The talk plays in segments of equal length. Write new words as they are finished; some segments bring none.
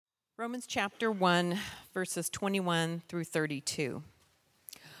Romans chapter 1, verses 21 through 32.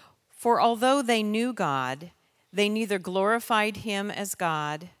 For although they knew God, they neither glorified him as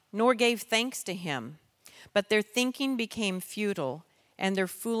God, nor gave thanks to him, but their thinking became futile, and their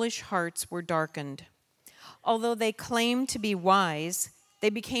foolish hearts were darkened. Although they claimed to be wise, they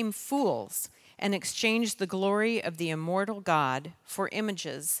became fools, and exchanged the glory of the immortal God for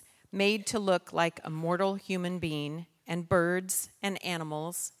images made to look like a mortal human being, and birds, and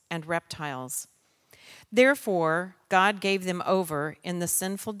animals, and reptiles. Therefore, God gave them over in the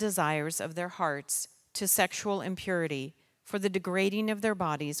sinful desires of their hearts to sexual impurity for the degrading of their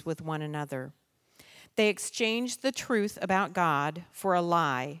bodies with one another. They exchanged the truth about God for a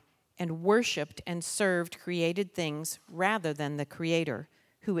lie and worshiped and served created things rather than the Creator,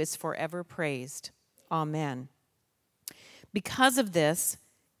 who is forever praised. Amen. Because of this,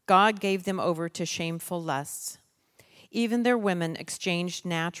 God gave them over to shameful lusts. Even their women exchanged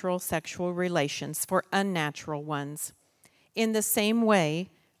natural sexual relations for unnatural ones. In the same way,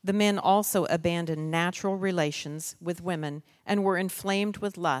 the men also abandoned natural relations with women and were inflamed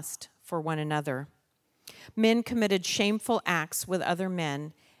with lust for one another. Men committed shameful acts with other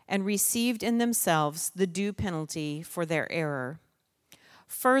men and received in themselves the due penalty for their error.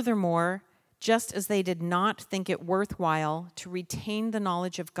 Furthermore, just as they did not think it worthwhile to retain the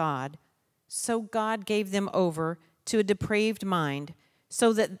knowledge of God, so God gave them over to a depraved mind,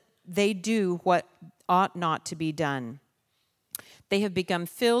 so that they do what ought not to be done. They have become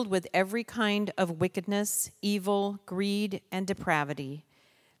filled with every kind of wickedness, evil, greed, and depravity.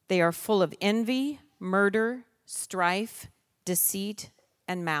 They are full of envy, murder, strife, deceit,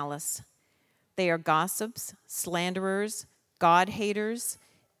 and malice. They are gossips, slanderers, God-haters,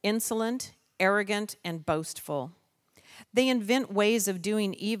 insolent, arrogant, and boastful. They invent ways of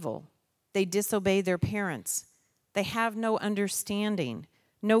doing evil. They disobey their parents. They have no understanding,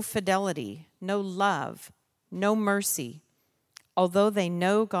 no fidelity, no love, no mercy. Although they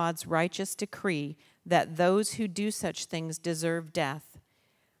know God's righteous decree that those who do such things deserve death,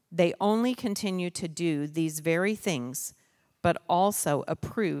 they only continue to do these very things, but also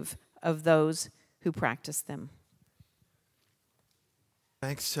approve of those who practice them.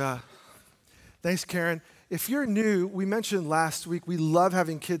 Thanks, Karen. If you're new, we mentioned last week, we love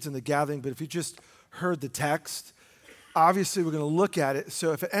having kids in the gathering, but if you just heard the text, obviously we're going to look at it.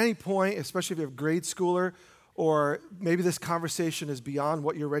 So if at any point, especially if you have a grade schooler, or maybe this conversation is beyond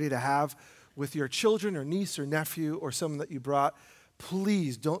what you're ready to have with your children or niece or nephew or someone that you brought,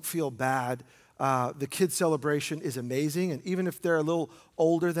 please don't feel bad. The kids' celebration is amazing, and even if they're a little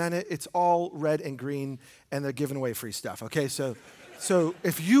older than it, it's all red and green, and they're giving away free stuff, okay? So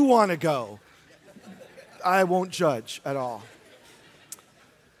if you want to go, I won't judge at all.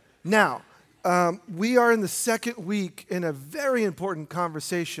 Now, we are in the second week in a very important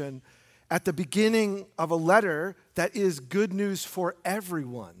conversation at the beginning of a letter that is good news for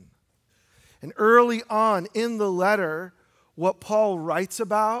everyone. And early on in the letter, what Paul writes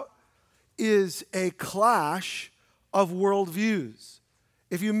about is a clash of worldviews.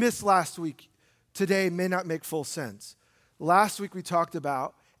 If you missed last week, today may not make full sense. Last week we talked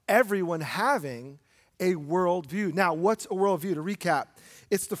about everyone having a worldview. Now, what's a worldview? To recap,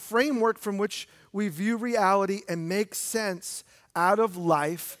 it's the framework from which we view reality and make sense out of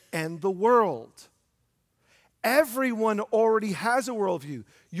life and the world. Everyone already has a worldview.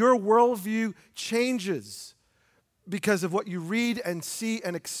 Your worldview changes because of what you read and see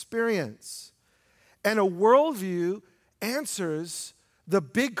and experience. And a worldview answers the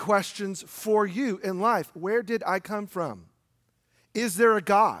big questions for you in life. Where did I come from? Is there a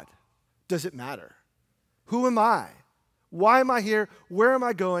God? Does it matter? Who am I? Why am I here? Where am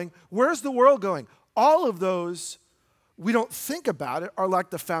I going? Where's the world going? All of those, we don't think about it, are like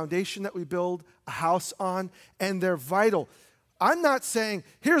the foundation that we build a house on, and they're vital. I'm not saying,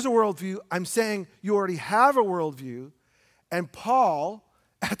 here's a worldview. I'm saying you already have a worldview. And Paul,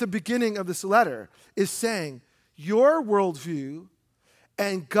 at the beginning of this letter, is saying, your worldview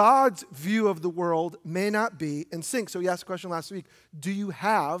and God's view of the world may not be in sync. So he asked a question last week, do you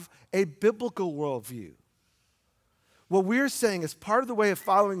have a biblical worldview? What we're saying is part of the way of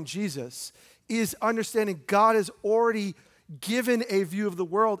following Jesus is understanding God has already given a view of the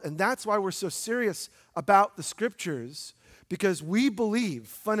world, and that's why we're so serious about the scriptures, because we believe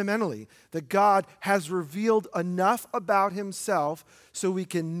fundamentally that God has revealed enough about himself so we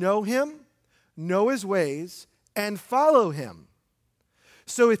can know him, know his ways, and follow him.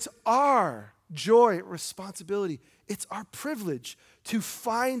 So it's our joy, responsibility, it's our privilege to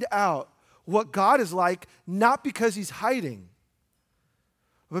find out what God is like, not because he's hiding,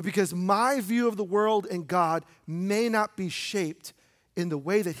 but because my view of the world and God may not be shaped in the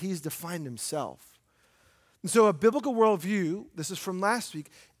way that he's defined himself. And so a biblical worldview, this is from last week,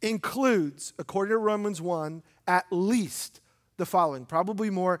 includes, according to Romans 1, at least the following, probably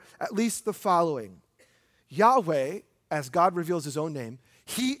more, at least the following. Yahweh, as God reveals his own name,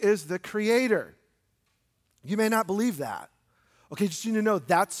 he is the creator. You may not believe that. Okay, just need to know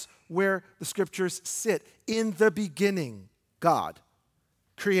that's where the scriptures sit. In the beginning, God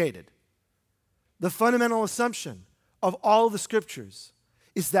created. The fundamental assumption of all the scriptures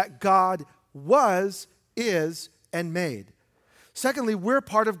is that God was, is, and made. Secondly, we're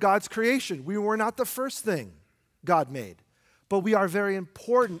part of God's creation. We were not the first thing God made, but we are very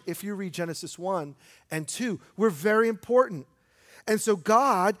important. If you read Genesis 1 and 2, we're very important. And so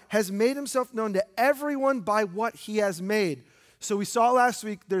God has made himself known to everyone by what he has made. So we saw last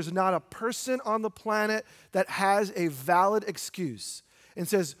week there's not a person on the planet that has a valid excuse and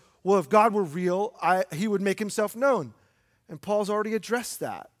says, well, if God were real, he would make himself known. And Paul's already addressed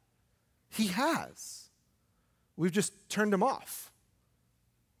that. He has. We've just turned him off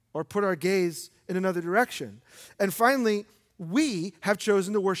or put our gaze in another direction. And finally, we have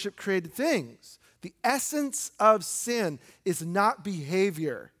chosen to worship created things. The essence of sin is not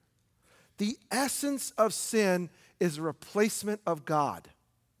behavior. The essence of sin is a replacement of God.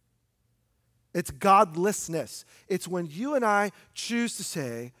 It's godlessness. It's when you and I choose to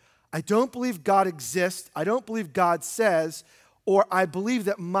say, I don't believe God exists, I don't believe God says, or I believe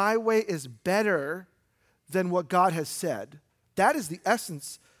that my way is better than what God has said. That is the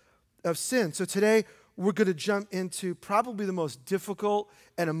essence of sin. So today, we're going to jump into probably the most difficult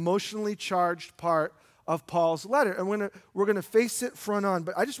and emotionally charged part of Paul's letter. And we're going to face it front on.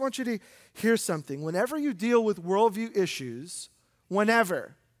 But I just want you to hear something. Whenever you deal with worldview issues,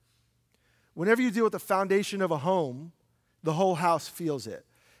 whenever you deal with the foundation of a home, the whole house feels it.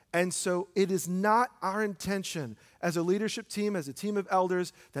 And so it is not our intention as a leadership team, as a team of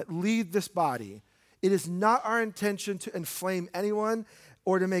elders that lead this body, it is not our intention to inflame anyone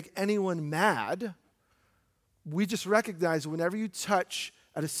or to make anyone mad. We just recognize whenever you touch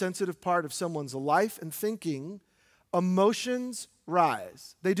at a sensitive part of someone's life and thinking, emotions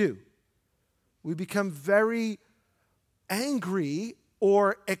rise. They do. We become very angry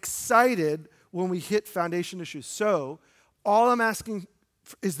or excited when we hit foundation issues. So all I'm asking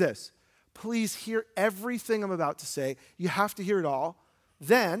is this. Please hear everything I'm about to say. You have to hear it all.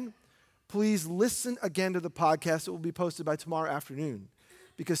 Then, please listen again to the podcast that will be posted by tomorrow afternoon.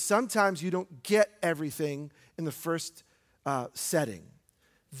 Because sometimes you don't get everything in the first setting.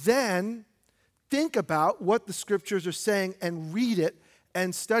 Then, think about what the scriptures are saying and read it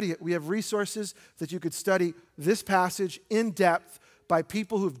and study it. We have resources that you could study this passage in depth by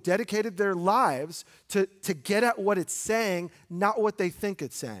people who've dedicated their lives to get at what it's saying, not what they think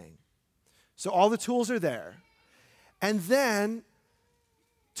it's saying. So all the tools are there. And then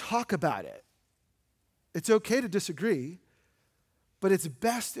talk about it. It's okay to disagree, but it's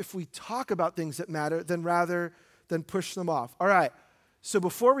best if we talk about things that matter rather than push them off. All right, so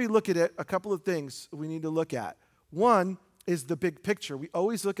before we look at it, a couple of things we need to look at. One is the big picture. We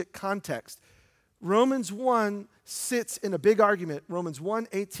always look at context. Romans 1 sits in a big argument. Romans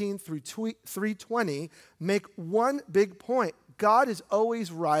 1:18 through 3:20 make one big point. God is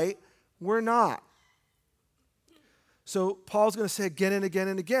always right. We're not. So Paul's going to say again and again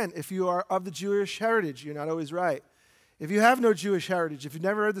and again, if you are of the Jewish heritage, you're not always right. If you have no Jewish heritage, if you've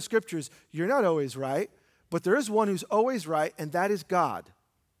never read the scriptures, you're not always right. But there is one who's always right, and that is God.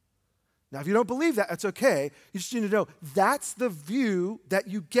 Now, if you don't believe that, that's okay. You just need to know that's the view that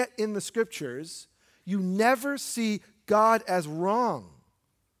you get in the scriptures. You never see God as wrong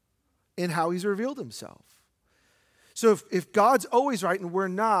in how he's revealed himself. So if God's always right and we're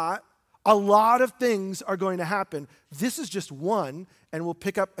not, a lot of things are going to happen. This is just one, and we'll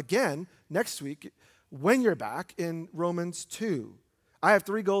pick up again next week when you're back in Romans 2. I have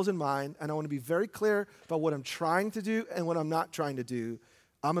 3 goals in mind, and I want to be very clear about what I'm trying to do and what I'm not trying to do.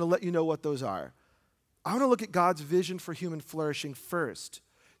 I'm going to let you know what those are. I want to look at God's vision for human flourishing first.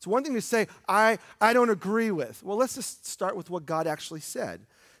 It's one thing to say, I don't agree with. Well, let's just start with what God actually said.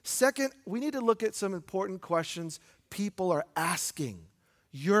 Second, we need to look at some important questions people are asking.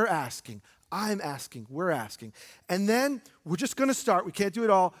 You're asking. I'm asking. We're asking. And then we're just going to start. We can't do it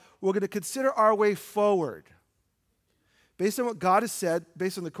all. We're going to consider our way forward. Based on what God has said,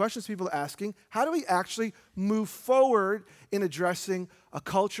 based on the questions people are asking, how do we actually move forward in addressing a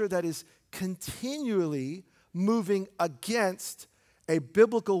culture that is continually moving against a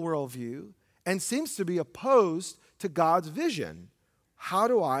biblical worldview and seems to be opposed to God's vision? How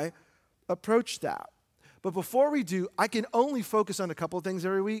do I approach that? But before we do, I can only focus on a couple of things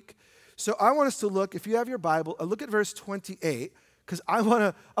every week. So I want us to look, if you have your Bible, look at verse 28. because I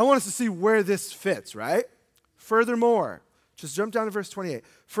want us to see where this fits, right? Furthermore, just jump down to verse 28.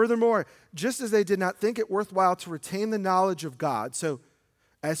 Furthermore, just as they did not think it worthwhile to retain the knowledge of God, so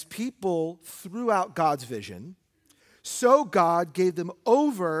as people threw out God's vision, so God gave them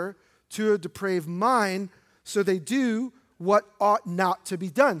over to a depraved mind, so they do what ought not to be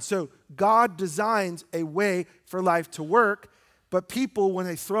done. So God designs a way for life to work, but people, when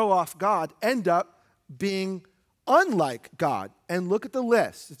they throw off God, end up being unlike God. And look at the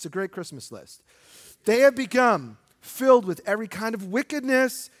list. It's a great Christmas list. They have become filled with every kind of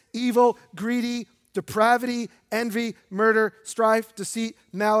wickedness, evil, greedy, depravity, envy, murder, strife, deceit,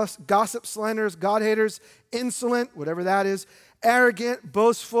 malice, gossip, slanders, God-haters, insolent, whatever that is, arrogant,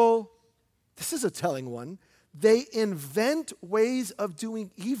 boastful. This is a telling one. They invent ways of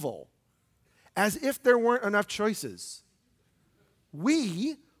doing evil as if there weren't enough choices.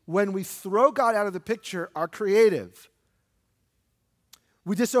 We, when we throw God out of the picture, are creative.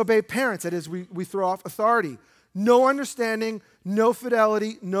 We disobey parents, that is, we throw off authority. No understanding, no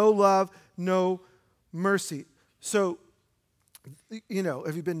fidelity, no love, no mercy. So,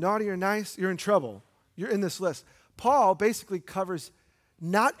 if you've been naughty or nice, you're in trouble. You're in this list. Paul basically covers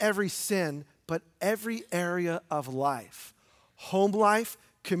not every sin, but every area of life. Home life,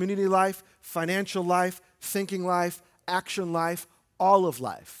 community life, financial life, thinking life, action life, all of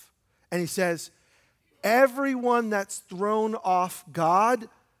life. And he says, everyone that's thrown off God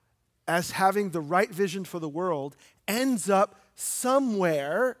as having the right vision for the world ends up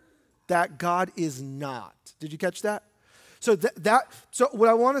somewhere that God is not. Did you catch that? So so what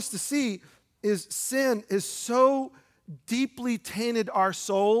I want us to see is sin is so deeply tainted our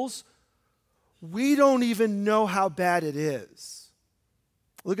souls, we don't even know how bad it is.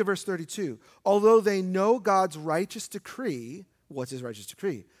 Look at verse 32. Although they know God's righteous decree, what's his righteous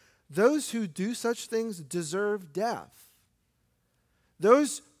decree? Those who do such things deserve death.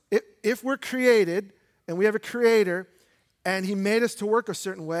 If we're created and we have a creator and he made us to work a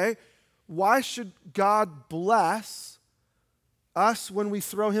certain way, why should God bless us when we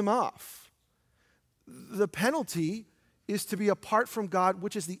throw him off? The penalty is to be apart from God,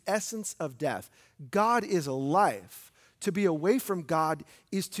 which is the essence of death. God is a life. To be away from God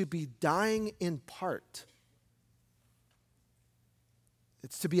is to be dying in part.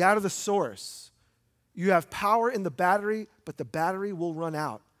 It's to be out of the source. You have power in the battery, but the battery will run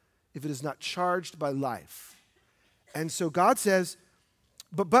out if it is not charged by life. And so God says,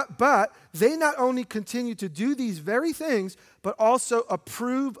 but they not only continue to do these very things, but also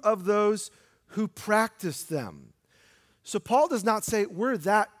approve of those who practice them. So Paul does not say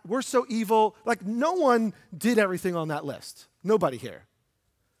we're so evil. Like no one did everything on that list. Nobody here.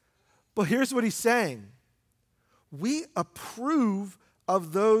 But here's what he's saying. We approve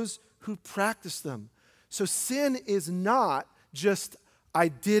of those who practice them. So sin is not just I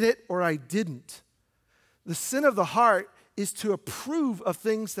did it or I didn't. The sin of the heart is to approve of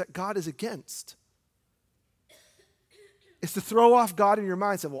things that God is against. It's to throw off God in your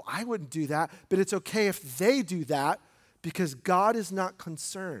mind and say, well, I wouldn't do that, but it's okay if they do that because God is not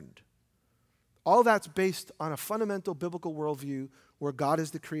concerned. All that's based on a fundamental biblical worldview where God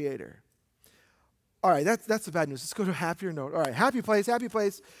is the creator. All right, that's the bad news. Let's go to a happier note. All right, happy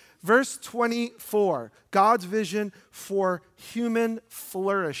place. Verse 24, God's vision for human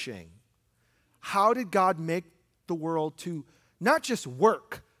flourishing. How did God make the world to not just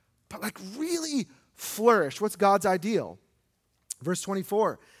work, but like really flourish? What's God's ideal? Verse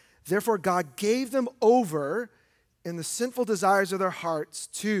 24, therefore God gave them over in the sinful desires of their hearts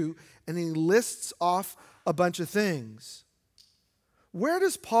too, and he lists off a bunch of things. Where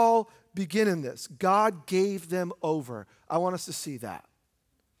does Paul begin in this? God gave them over. I want us to see that.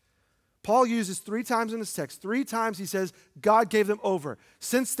 Paul uses 3 times in this text. 3 times he says, God gave them over.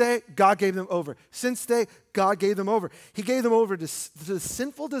 Since they, God gave them over. Since they, God gave them over. He gave them over to the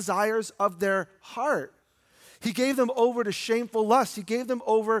sinful desires of their heart. He gave them over to shameful lust. He gave them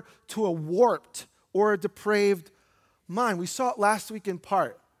over to a warped or a depraved mind. We saw it last week in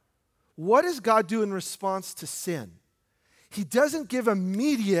part. What does God do in response to sin? He doesn't give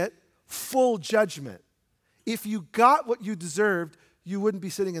immediate, full judgment. If you got what you deserved, you wouldn't be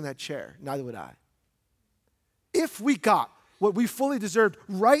sitting in that chair. Neither would I. If we got what we fully deserved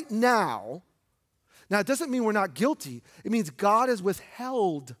right now, it doesn't mean we're not guilty. It means God has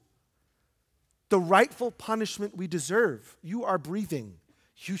withheld the rightful punishment we deserve. You are breathing.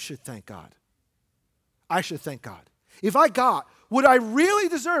 You should thank God. I should thank God. If I got what I really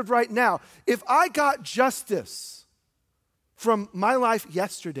deserved right now, if I got justice from my life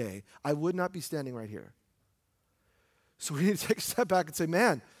yesterday, I would not be standing right here. So we need to take a step back and say,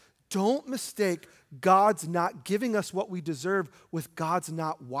 man, Don't mistake God's not giving us what we deserve with God's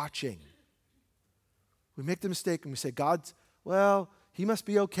not watching. We make the mistake and we say, he must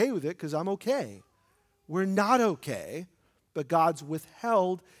be okay with it because I'm okay. We're not okay, but God's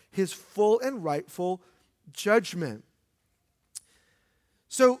withheld his full and rightful judgment.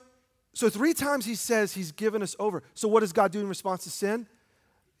 So 3 times he says he's given us over. So what does God do in response to sin?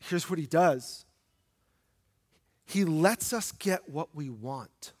 Here's what he does. He lets us get what we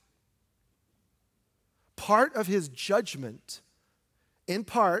want. Part of his judgment, in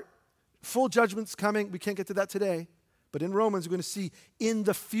part, full judgment's coming. We can't get to that today. But in Romans, we're going to see in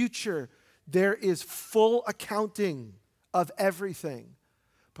the future, there is full accounting of everything.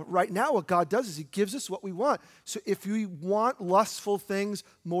 But right now, what God does is he gives us what we want. So if we want lustful things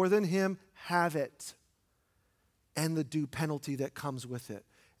more than him, have it. And the due penalty that comes with it.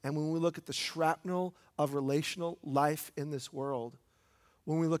 And when we look at the shrapnel of relational life in this world,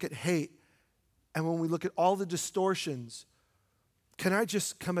 when we look at hate, and when we look at all the distortions, can I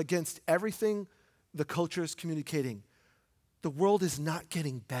just come against everything the culture is communicating? The world is not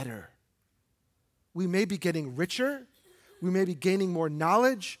getting better. We may be getting richer, we may be gaining more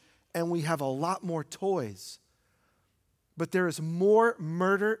knowledge, and we have a lot more toys. But there is more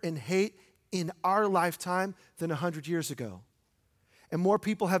murder and hate in our lifetime than 100 years ago. And more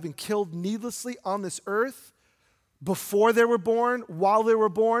people have been killed needlessly on this earth before they were born, while they were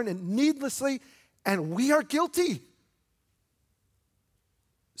born, and needlessly, and we are guilty.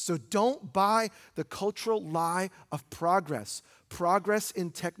 So don't buy the cultural lie of progress. Progress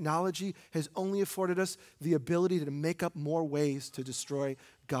in technology has only afforded us the ability to make up more ways to destroy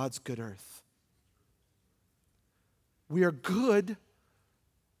God's good earth. We are good,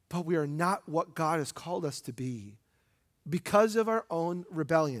 but we are not what God has called us to be because of our own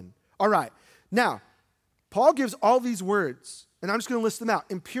rebellion. All right, now, Paul gives all these words, and I'm just going to list them out.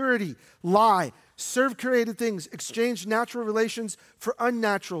 Impurity, lie, serve created things, exchange natural relations for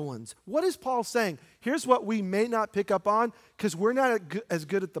unnatural ones. What is Paul saying? Here's what we may not pick up on because we're not as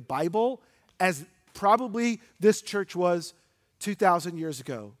good at the Bible as probably this church was 2,000 years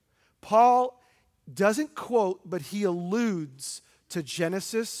ago. Paul doesn't quote, but he alludes to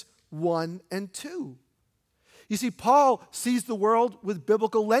Genesis 1 and 2. You see, Paul sees the world with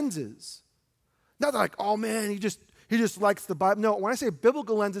biblical lenses. Not like, oh man, he just likes the Bible. No, when I say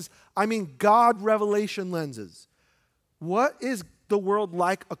biblical lenses, I mean God revelation lenses. What is the world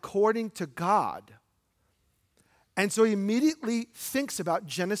like according to God? And so he immediately thinks about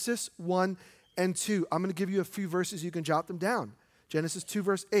Genesis 1 and 2. I'm going to give you a few verses. You can jot them down. Genesis 2,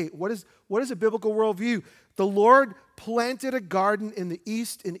 verse 8. What is a biblical worldview? The Lord planted a garden in the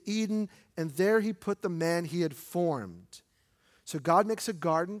east in Eden, and there he put the man he had formed. So God makes a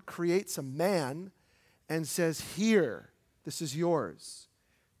garden, creates a man, and says, here, this is yours.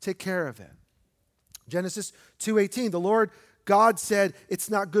 Take care of it. Genesis 2:18, the Lord God said, it's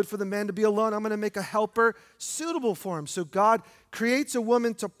not good for the man to be alone. I'm going to make a helper suitable for him. So God creates a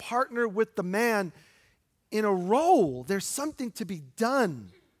woman to partner with the man in a role. There's something to be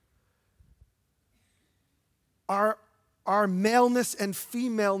done. Our maleness and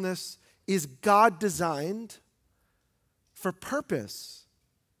femaleness is God designed for purpose.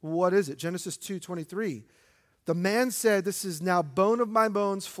 What is it? Genesis 2:23. The man said, this is now bone of my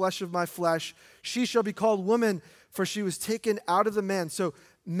bones, flesh of my flesh. She shall be called woman, for she was taken out of the man. So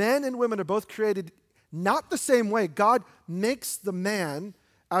men and women are both created not the same way. God makes the man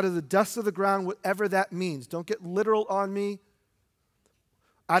out of the dust of the ground, whatever that means. Don't get literal on me.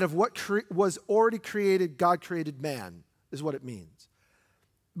 Out of what was already created, God created man, is what it means.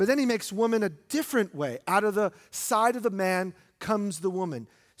 But then he makes woman a different way. Out of the side of the man comes the woman.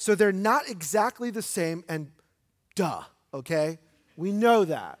 So they're not exactly the same, and okay? We know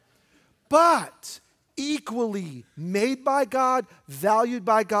that. But equally made by God, valued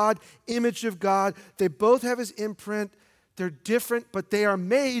by God, image of God. They both have his imprint. They're different, but they are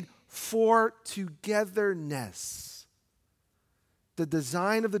made for togetherness. The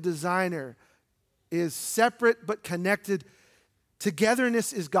design of the designer is separate but connected.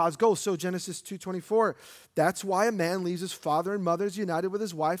 Togetherness is God's goal. So Genesis 2:24, that's why a man leaves his father and mother, is united with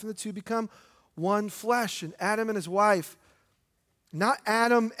his wife, and the two become one flesh. And Adam and his wife, not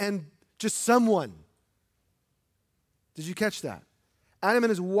Adam and just someone. Did you catch that? Adam and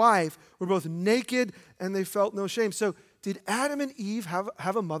his wife were both naked and they felt no shame. So did Adam and Eve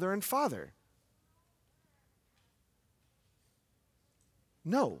have a mother and father?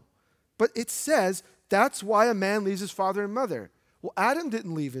 No. But it says that's why a man leaves his father and mother. Well, Adam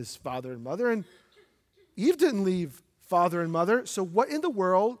didn't leave his father and mother, and Eve didn't leave father and mother. So what in the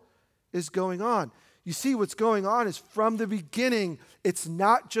world is going on? You see, what's going on is from the beginning, it's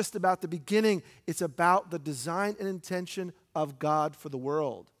not just about the beginning, it's about the design and intention of God for the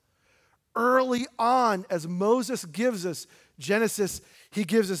world. Early on, as Moses gives us Genesis, he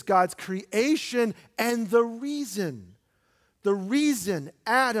gives us God's creation and the reason. The reason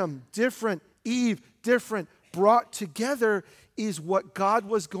Adam, different, Eve, different, brought together is what God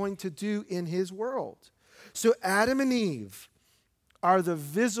was going to do in his world. So Adam and Eve are the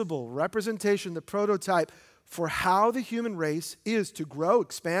visible representation, the prototype for how the human race is to grow,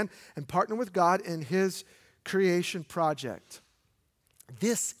 expand, and partner with God in his creation project.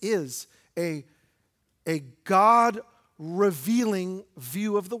 This is a God-revealing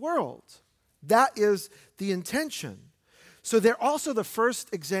view of the world. That is the intention. So they're also the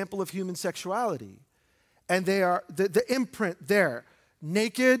first example of human sexuality. And they are the imprint there.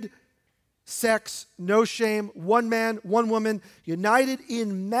 Naked, sex, no shame, one man, one woman, united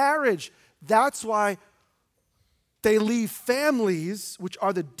in marriage. That's why they leave families, which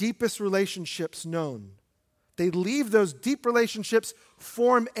are the deepest relationships known. They leave those deep relationships,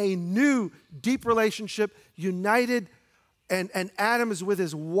 form a new deep relationship, united, and Adam is with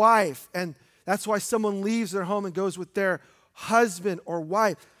his wife. And that's why someone leaves their home and goes with their husband or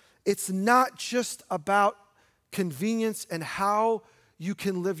wife. It's not just about convenience and how you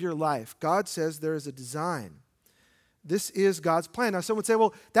can live your life. God says there is a design. This is God's plan. Now, someone would say,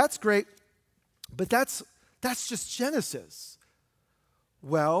 well, that's great, but that's just Genesis.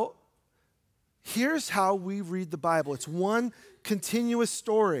 Well, here's how we read the Bible. It's one continuous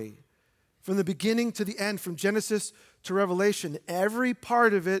story from the beginning to the end, from Genesis to Revelation. Every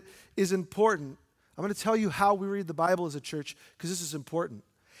part of it is important. I'm going to tell you how we read the Bible as a church because this is important.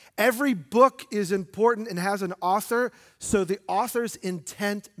 Every book is important and has an author, so the author's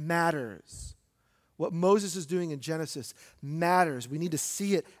intent matters. What Moses is doing in Genesis matters. We need to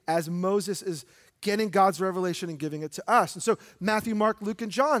see it as Moses is getting God's revelation and giving it to us. And so Matthew, Mark, Luke,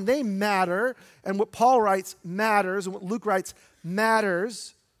 and John, they matter. And what Paul writes matters. And what Luke writes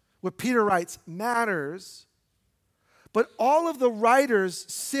matters. What Peter writes matters. But all of the writers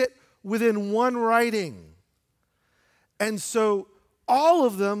sit within one writing. And so all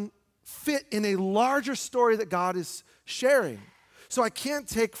of them fit in a larger story that God is sharing. So I can't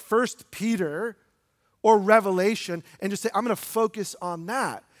take 1 Peter or Revelation and just say, I'm going to focus on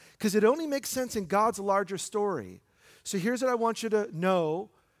that. Because it only makes sense in God's larger story. So here's what I want you to know.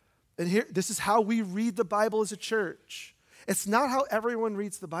 And here, this is how we read the Bible as a church. It's not how everyone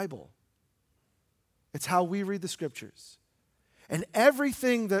reads the Bible. It's how we read the scriptures. And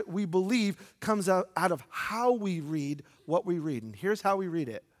everything that we believe comes out of how we read what we read. And here's how we read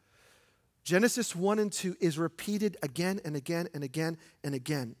it. Genesis 1 and 2 is repeated again and again and again and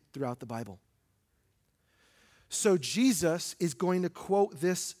again throughout the Bible. So Jesus is going to quote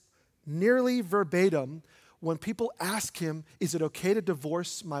this nearly verbatim when people ask him, is it okay to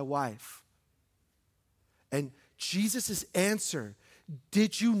divorce my wife? And Jesus' answer,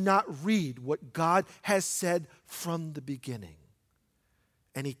 did you not read what God has said from the beginning?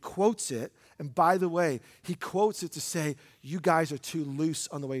 And he quotes it, and by the way, he quotes it to say, you guys are too loose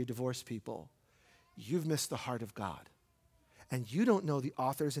on the way you divorce people. You've missed the heart of God. And you don't know the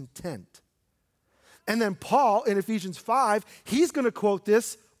author's intent. And then Paul, in Ephesians 5, he's going to quote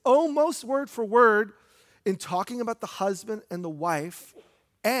this almost word for word in talking about the husband and the wife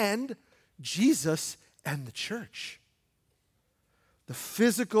and Jesus and the church. The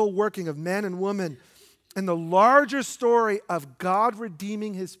physical working of man and woman and the larger story of God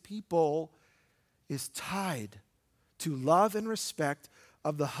redeeming his people is tied to love and respect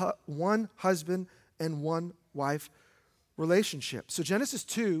of the one husband and one wife relationship. So Genesis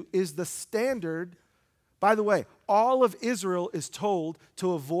 2 is the standard. By the way, all of Israel is told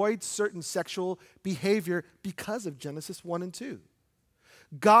to avoid certain sexual behavior because of Genesis 1 and 2.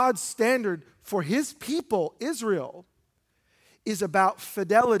 God's standard for his people, Israel, is about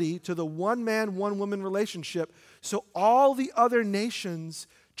fidelity to the one man, one woman relationship. So all the other nations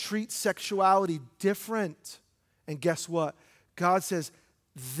treat sexuality different. And guess what? God says,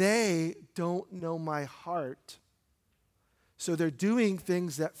 they don't know my heart. So they're doing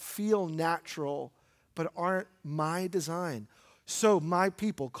things that feel natural but aren't my design. So my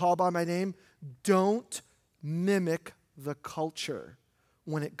people, called by my name, don't mimic the culture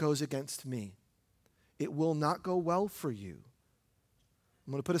when it goes against me. It will not go well for you.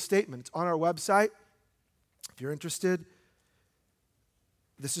 I'm going to put a statement. It's on our website. If you're interested,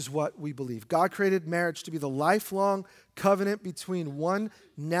 this is what we believe. God created marriage to be the lifelong covenant between one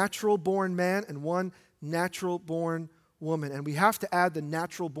natural-born man and one natural-born woman. And we have to add the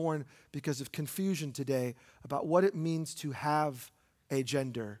natural-born because of confusion today about what it means to have a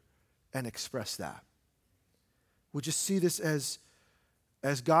gender and express that. We just see this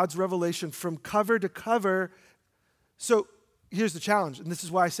as God's revelation from cover to cover. So here's the challenge, and this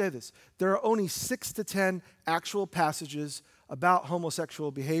is why I say this. There are only 6 to 10 actual passages about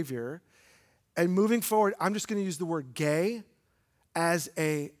homosexual behavior. And moving forward, I'm just going to use the word gay as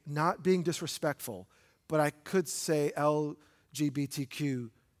a not being disrespectful, but I could say LGBTQ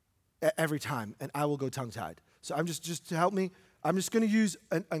every time, and I will go tongue-tied. So I'm just to help me, I'm just going to use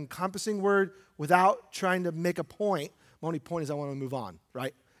an encompassing word without trying to make a point. My only point is I want to move on,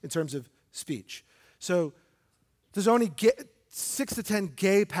 right, in terms of speech. So there's only 6 to 10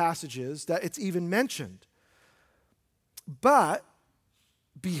 gay passages that it's even mentioned. But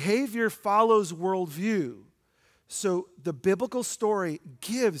behavior follows worldview. So the biblical story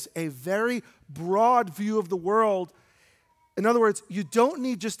gives a very broad view of the world. In other words, you don't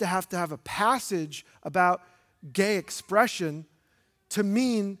need just to have a passage about gay expression to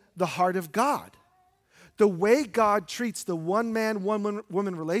mean the heart of God. The way God treats the one man, one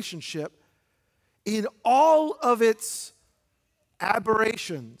woman relationship in all of its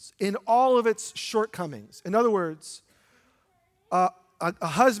aberrations, in all of its shortcomings. In other words, a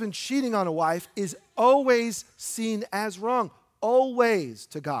husband cheating on a wife is always seen as wrong, always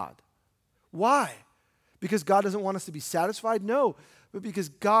to God. Why? Because God doesn't want us to be satisfied? No, but because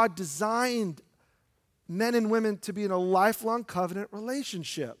God designed men and women to be in a lifelong covenant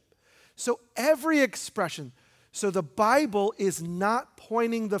relationship. So every expression, so the Bible is not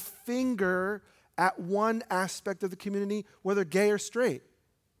pointing the finger at one aspect of the community, whether gay or straight.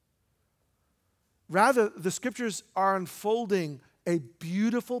 Rather, the scriptures are unfolding a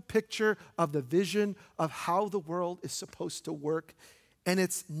beautiful picture of the vision of how the world is supposed to work. And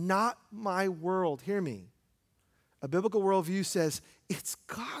it's not my world. Hear me. A biblical worldview says it's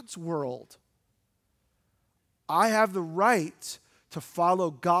God's world. I have the right to follow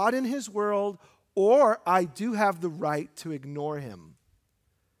God in his world, or I do have the right to ignore him.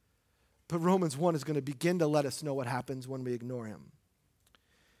 But Romans 1 is going to begin to let us know what happens when we ignore him.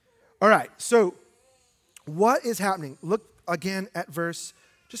 All right, so what is happening? Look again at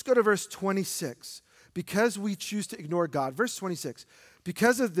just go to verse 26. Because we choose to ignore God. Verse 26.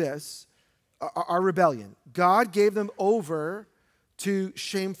 Because of this, our rebellion, God gave them over to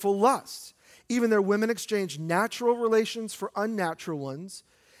shameful lusts. Even their women exchanged natural relations for unnatural ones.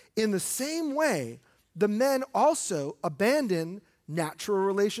 In the same way, the men also abandoned natural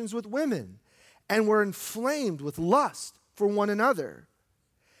relations with women and were inflamed with lust for one another.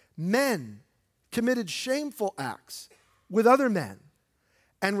 Men committed shameful acts with other men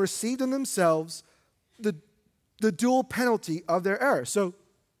and received in themselves the dual penalty of their error. So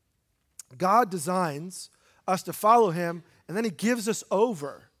God designs us to follow him, and then he gives us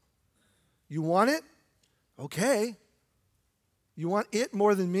over. You want it? Okay. You want it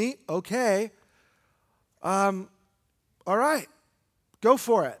more than me? Okay. All right. Go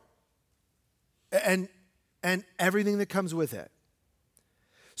for it. And everything that comes with it.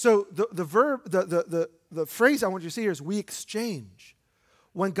 So the phrase I want you to see here is we exchange.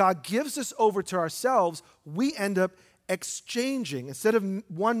 When God gives us over to ourselves, we end up exchanging. Instead of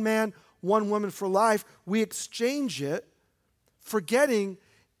one man, one woman for life, we exchange it, forgetting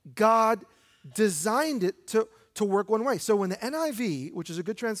God designed it to work one way. So when the NIV, which is a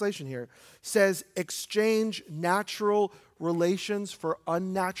good translation here, says exchange natural relations for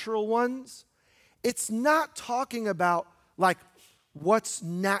unnatural ones, it's not talking about like what's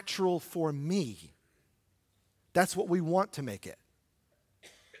natural for me. That's what we want to make it.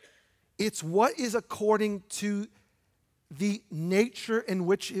 It's what is according to the nature in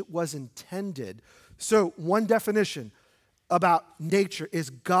which it was intended. So one definition about nature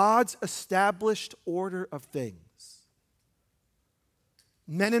is God's established order of things.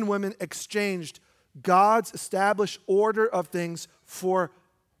 Men and women exchanged God's established order of things for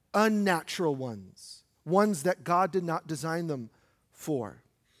unnatural ones that God did not design them for.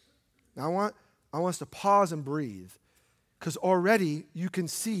 Now I want us to pause and breathe, because already you can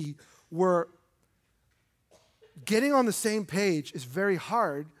see where getting on the same page is very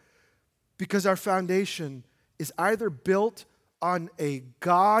hard, because our foundation is either built on a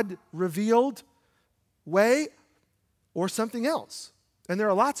God-revealed way or something else. And there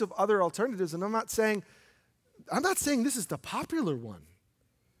are lots of other alternatives, and I'm not saying this is the popular one.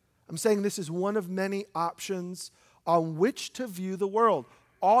 I'm saying this is one of many options on which to view the world.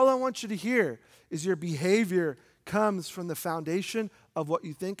 All I want you to hear is your behavior comes from the foundation of what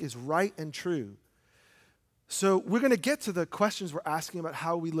you think is right and true. So we're going to get to the questions we're asking about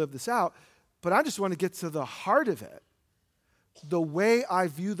how we live this out, but I just want to get to the heart of it. The way I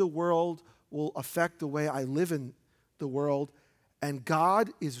view the world will affect the way I live in the world, and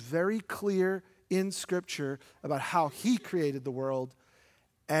God is very clear in Scripture about how he created the world.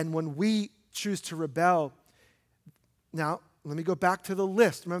 And when we choose to rebel, now let me go back to the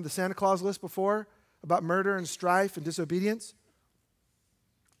list. Remember the Santa Claus list before about murder and strife and disobedience?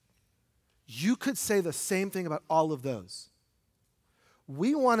 You could say the same thing about all of those.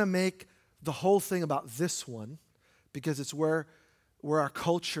 We want to make the whole thing about this one because it's where our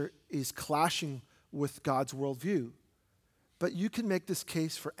culture is clashing with God's worldview. But you can make this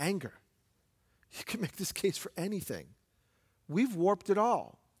case for anger. You can make this case for anything. We've warped it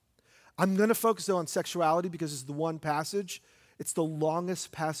all. I'm going to focus, though, on sexuality because it's the one passage. It's the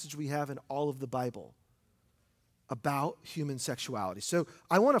longest passage we have in all of the Bible about human sexuality. So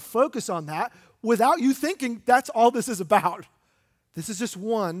I want to focus on that without you thinking that's all this is about. This is just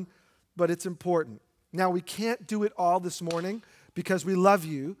one, but it's important. Now, we can't do it all this morning because we love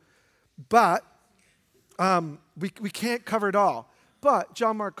you, but we can't cover it all. But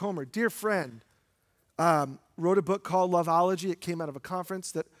John Mark Comer, dear friend, wrote a book called Loveology. It came out of a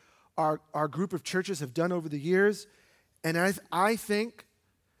conference that our group of churches have done over the years. And I think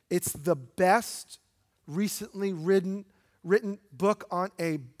it's the best recently written book on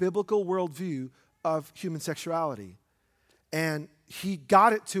a biblical worldview of human sexuality. And he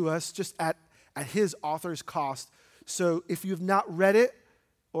got it to us just at his author's cost. So if you've not read it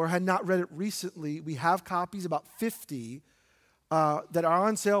or had not read it recently, we have copies, about 50, that are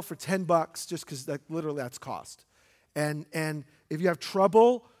on sale for $10 just because literally that's cost. And if you have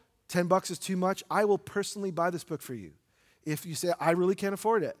trouble, $10 is too much, I will personally buy this book for you. If you say, I really can't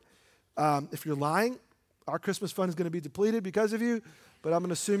afford it. If you're lying, our Christmas fund is going to be depleted because of you, but I'm going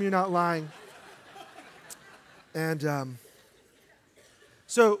to assume you're not lying. And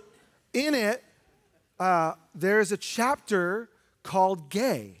so in it, there's a chapter called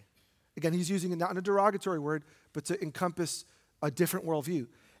gay. Again, he's using it not in a derogatory word, but to encompass a different worldview.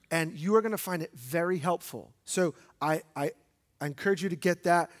 And you are going to find it very helpful. So I encourage you to get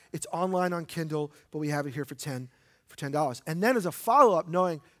that. It's online on Kindle, but we have it here for $10. And then as a follow-up,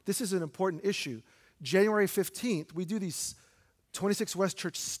 knowing this is an important issue, January 15th, we do these 26 West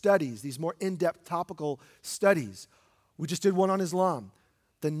Church studies, these more in-depth topical studies. We just did one on Islam.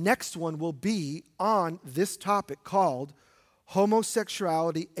 The next one will be on this topic called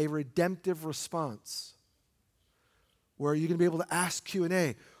Homosexuality, a Redemptive Response, where you're going to be able to ask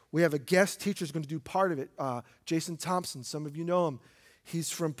Q&A. We have a guest teacher who's going to do part of it, Jason Thompson. Some of you know him.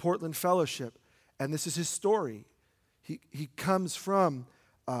 He's from Portland Fellowship, and this is his story. He comes from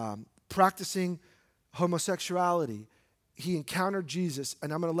practicing homosexuality. He encountered Jesus,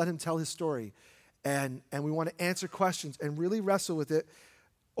 and I'm going to let him tell his story. And we want to answer questions and really wrestle with it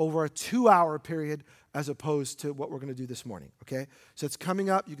over a 2-hour period as opposed to what we're going to do this morning, okay? So it's coming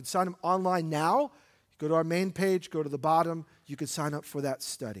up. You can sign up online now. Go to our main page, go to the bottom. You can sign up for that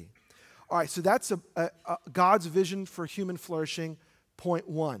study. All right, so that's God's vision for human flourishing, point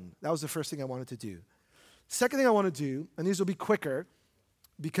 1. That was the first thing I wanted to do. Second thing I want to do, and these will be quicker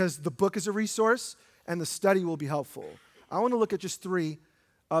because the book is a resource and the study will be helpful. I want to look at just 3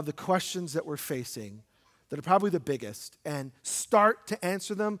 of the questions that we're facing that are probably the biggest and start to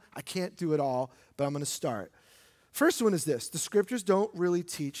answer them. I can't do it all, but I'm going to start. First one is this: the scriptures don't really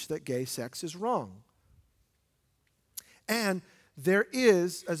teach that gay sex is wrong. And there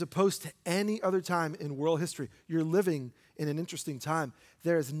is, as opposed to any other time in world history, you're living in an interesting time.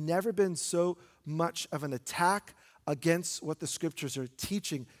 There has never been so much of an attack against what the scriptures are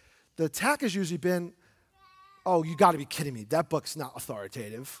teaching. The attack has usually been, oh, you got to be kidding me. That book's not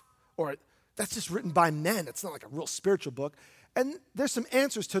authoritative. Or that's just written by men. It's not like a real spiritual book. And there's some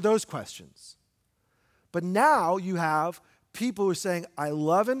answers to those questions. But now you have people who are saying, I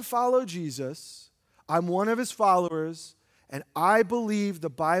love and follow Jesus. I'm one of his followers. And I believe the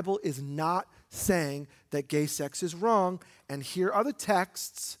Bible is not saying that gay sex is wrong. And here are the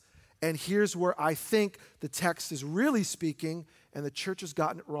texts. And here's where I think the text is really speaking. And the church has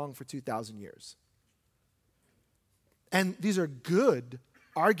gotten it wrong for 2,000 years. And these are good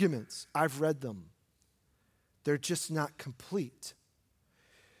arguments. I've read them. They're just not complete.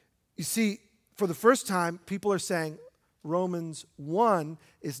 You see, for the first time, people are saying Romans 1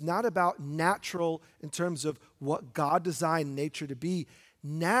 is not about natural in terms of what God designed nature to be.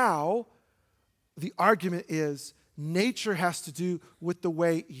 Now, the argument is nature has to do with the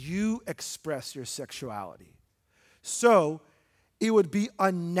way you express your sexuality. So, it would be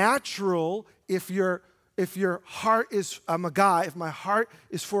unnatural if your heart is, I'm a guy, if my heart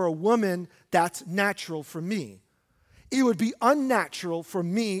is for a woman, that's natural for me. It would be unnatural for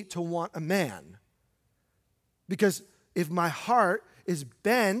me to want a man. Because if my heart is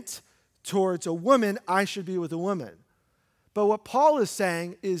bent towards a woman, I should be with a woman. But what Paul is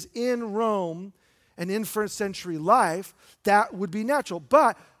saying is in Rome, and in first century life, that would be natural.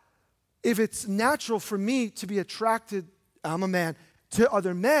 But if it's natural for me to be attracted, I'm a man, to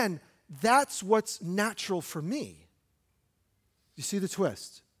other men, that's what's natural for me. You see the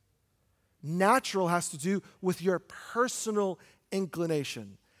twist? Natural has to do with your personal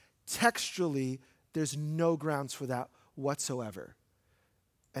inclination. Textually, there's no grounds for that whatsoever.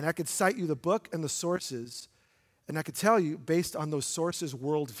 And I could cite you the book and the sources, and I could tell you, based on those sources'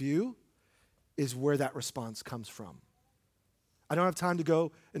 worldview, is where that response comes from. I don't have time to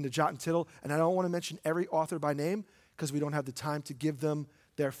go into jot and tittle, and I don't want to mention every author by name because we don't have the time to give them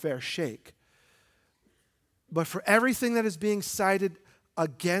their fair shake. But for everything that is being cited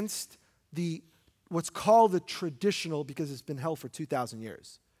against what's called the traditional, because it's been held for 2,000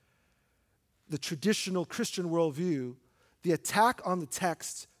 years, the traditional Christian worldview, the attack on the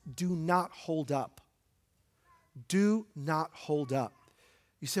texts do not hold up. Do not hold up.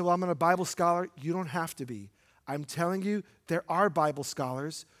 You say, well, I'm not a Bible scholar. You don't have to be. I'm telling you, there are Bible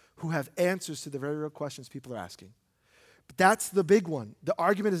scholars who have answers to the very real questions people are asking. But that's the big one. The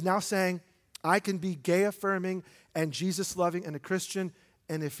argument is now saying, I can be gay affirming and Jesus loving and a Christian,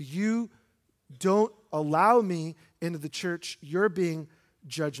 and if you don't allow me into the church, you're being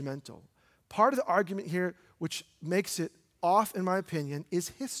judgmental. Part of the argument here, which makes it off, in my opinion, is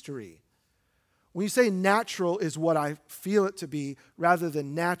history. When you say natural is what I feel it to be, rather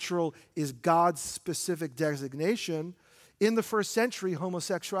than natural is God's specific designation, in the first century,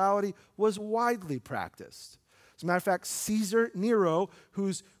 homosexuality was widely practiced. As a matter of fact, Caesar Nero,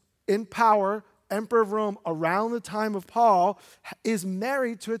 who's in power, emperor of Rome around the time of Paul, is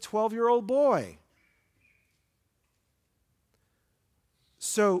married to a 12-year-old boy.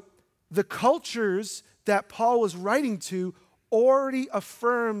 So the cultures that Paul was writing to already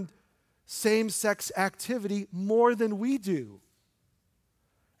affirmed same-sex activity more than we do.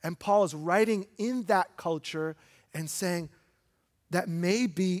 And Paul is writing in that culture and saying that may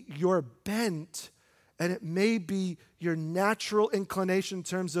be your bent and it may be your natural inclination in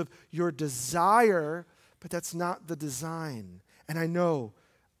terms of your desire, but that's not the design. And I know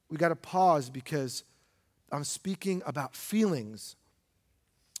we got to pause because I'm speaking about feelings.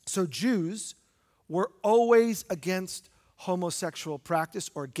 So Jews were always against homosexual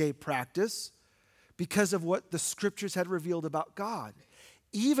practice or gay practice because of what the scriptures had revealed about God.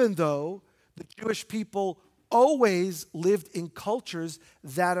 Even though the Jewish people always lived in cultures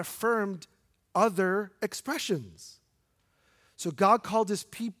that affirmed other expressions. So God called his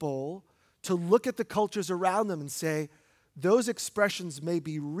people to look at the cultures around them and say, those expressions may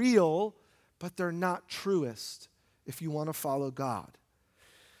be real, but they're not truest if you want to follow God.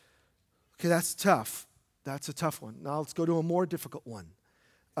 Okay, that's tough. That's a tough one. Now let's go to a more difficult one.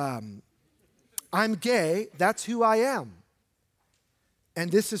 I'm gay, that's who I am.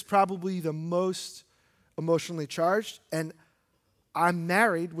 And this is probably the most emotionally charged. And I'm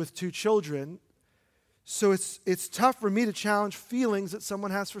married with 2 children, so it's tough for me to challenge feelings that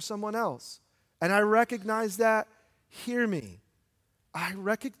someone has for someone else. And I recognize that. Hear me. I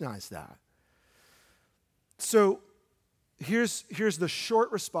recognize that. So here's the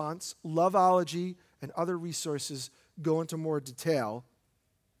short response. Loveology and other resources go into more detail.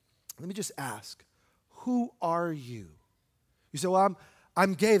 Let me just ask, who are you? You say, well,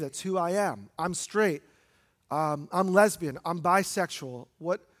 I'm gay, that's who I am. I'm straight. I'm lesbian. I'm bisexual.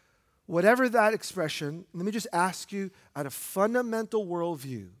 Whatever that expression, let me just ask you at a fundamental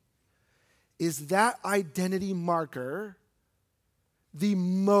worldview, is that identity marker the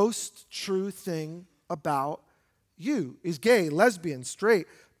most true thing about you? Is gay, lesbian, straight,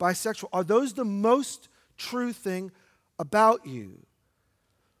 bisexual, are those the most true thing about you?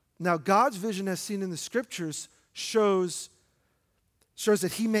 Now, God's vision as seen in the scriptures shows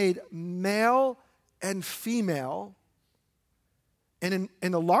that he made male and female, and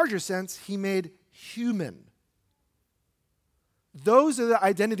in a larger sense, he made human. Those are the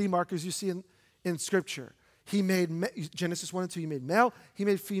identity markers you see in Scripture. He made, Genesis 1 and 2, he made male, he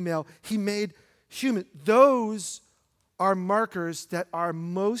made female, he made human. Those are markers that are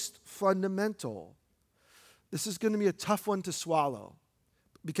most fundamental. This is going to be a tough one to swallow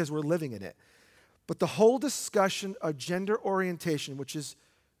because we're living in it. But the whole discussion of gender orientation, which is,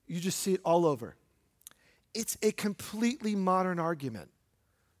 you just see it all over, it's a completely modern argument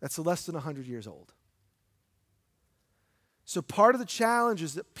that's less than 100 years old. So part of the challenge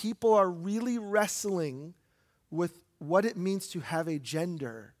is that people are really wrestling with what it means to have a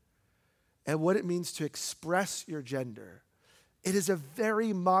gender and what it means to express your gender. It is a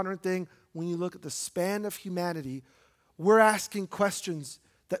very modern thing when you look at the span of humanity. We're asking questions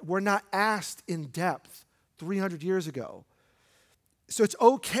that were not asked in depth 300 years ago. So it's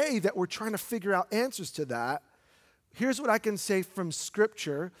okay that we're trying to figure out answers to that. Here's what I can say from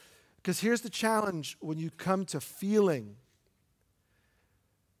Scripture, because here's the challenge when you come to feeling.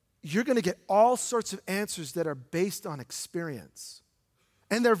 You're going to get all sorts of answers that are based on experience.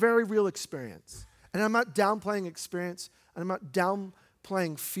 And they're very real experience. And I'm not downplaying experience, and I'm not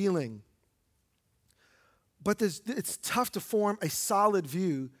downplaying feeling. But it's tough to form a solid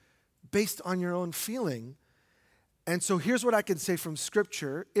view based on your own feeling. And so here's what I can say from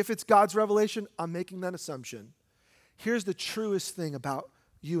Scripture. If it's God's revelation, I'm making that assumption. Here's the truest thing about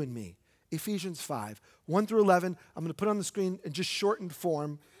you and me. Ephesians 5, 1 through 11. I'm going to put on the screen in just shortened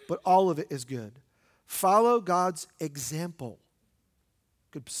form, but all of it is good. Follow God's example.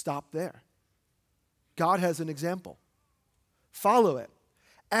 Could stop there. God has an example. Follow it.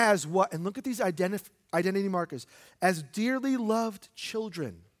 As what? And look at these identity markers. As dearly loved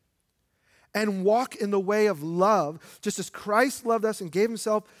children. And walk in the way of love, just as Christ loved us and gave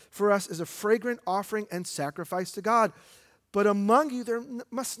himself for us as a fragrant offering and sacrifice to God. But among you there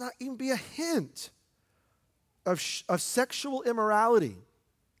must not even be a hint of sexual immorality,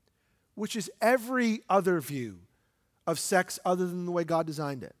 which is every other view of sex other than the way God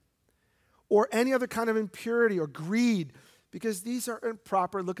designed it, or any other kind of impurity or greed, because these are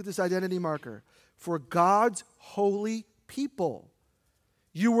improper. Look at this identity marker. For God's holy people.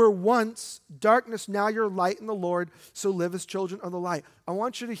 You were once darkness, now you're light in the Lord, so live as children of the light. I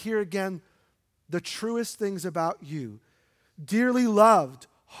want you to hear again the truest things about you. Dearly loved,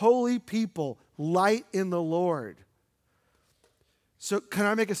 holy people, light in the Lord. So can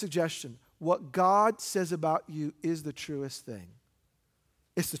I make a suggestion? What God says about you is the truest thing.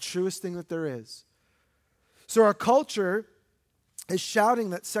 It's the truest thing that there is. So our culture is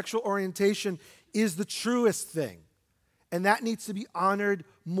shouting that sexual orientation is the truest thing. And that needs to be honored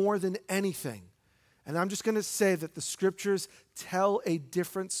more than anything. And I'm just going to say that the Scriptures tell a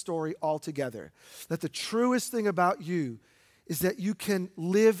different story altogether. That the truest thing about you is that you can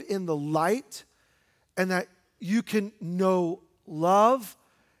live in the light, and that you can know love,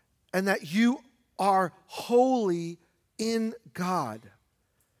 and that you are holy in God.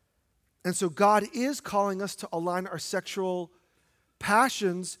 And so God is calling us to align our sexual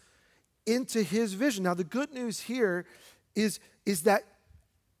passions into his vision. Now, the good news here is that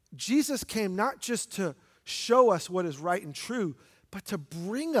Jesus came not just to show us what is right and true, but to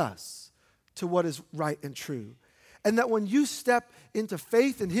bring us to what is right and true. And that when you step into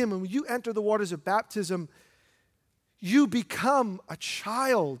faith in him, and when you enter the waters of baptism, you become a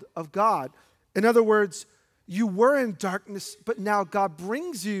child of God. In other words, you were in darkness, but now God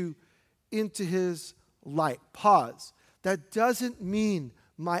brings you into his light. Pause. That doesn't mean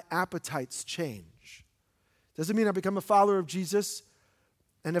my appetites change. Doesn't mean I become a follower of Jesus,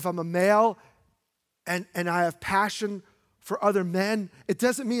 and if I'm a male and I have passion for other men, it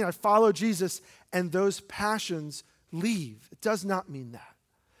doesn't mean I follow Jesus and those passions leave. It does not mean that.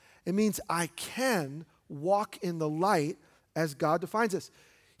 It means I can walk in the light as God defines us.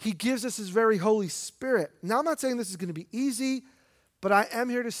 He gives us his very Holy Spirit. Now, I'm not saying this is going to be easy, but I am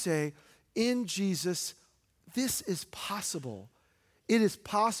here to say, in Jesus, this is possible. It is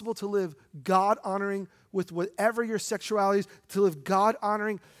possible to live God-honoring with whatever your sexuality is, to live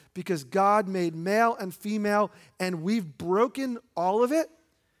God-honoring because God made male and female, and we've broken all of it,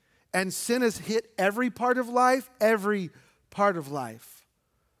 and sin has hit every part of life,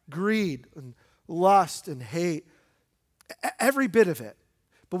 Greed and lust and hate, every bit of it.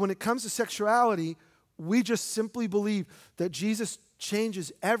 But when it comes to sexuality, we just simply believe that Jesus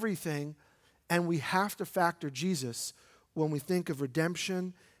changes everything, and we have to factor Jesus when we think of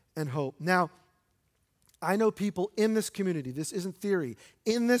redemption and hope. Now, I know people in this community, this isn't theory,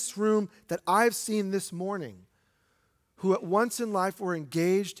 in this room that I've seen this morning, who at once in life were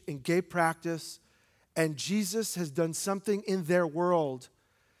engaged in gay practice, and Jesus has done something in their world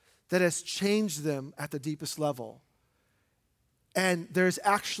that has changed them at the deepest level. And there's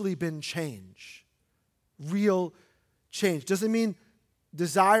actually been change, real change. Doesn't mean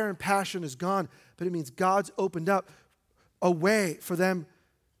desire and passion is gone, but it means God's opened up a way for them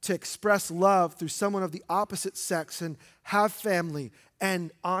to express love through someone of the opposite sex and have family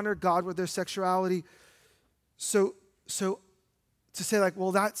and honor God with their sexuality. So to say like,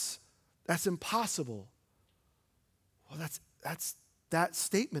 well, that's impossible. Well, that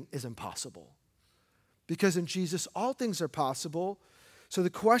statement is impossible. Because in Jesus, all things are possible. So the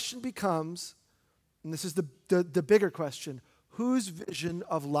question becomes, and this is the bigger question, whose vision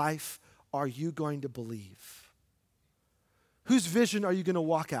of life are you going to believe? Whose vision are you going to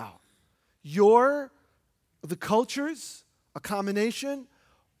walk out? The culture's, a combination?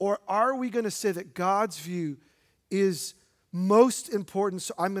 Or are we going to say that God's view is most important,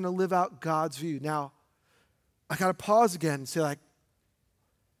 so I'm going to live out God's view. Now, I got to pause again and say, like,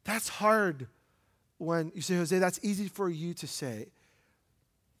 that's hard when you say, Jose, that's easy for you to say.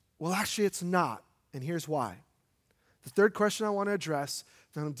 Well, actually, it's not, and here's why. The third question I want to address,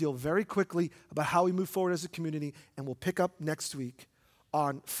 I'm going to deal very quickly about how we move forward as a community, and we'll pick up next week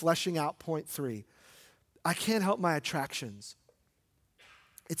on fleshing out point 3. I can't help my attractions.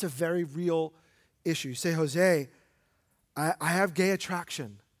 It's a very real issue. You say, Jose, I have gay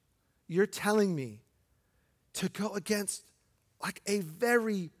attraction. You're telling me to go against like a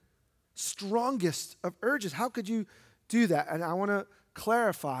very strongest of urges. How could you do that? And I want to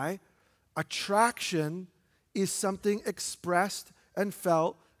clarify, attraction is something expressed and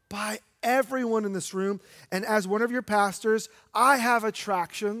felt by everyone in this room. And as one of your pastors, I have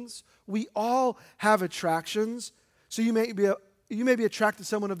attractions. We all have attractions. So you may be attracted to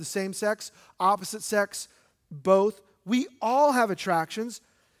someone of the same sex, opposite sex, both. We all have attractions.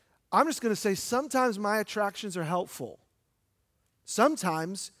 I'm just going to say sometimes my attractions are helpful.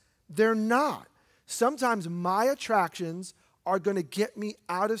 Sometimes they're not. Sometimes my attractions are going to get me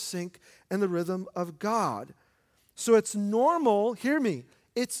out of sync in the rhythm of God. So it's normal, hear me,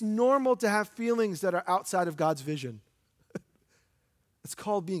 it's normal to have feelings that are outside of God's vision. It's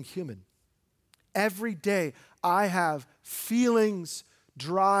called being human. Every day I have feelings,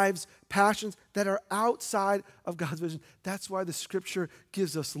 drives, passions that are outside of God's vision. That's why the scripture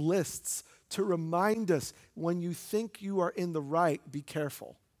gives us lists to remind us when you think you are in the right, be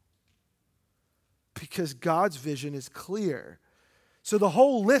careful. Because God's vision is clear. So the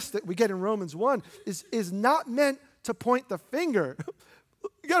whole list that we get in Romans 1 is not meant to point the finger.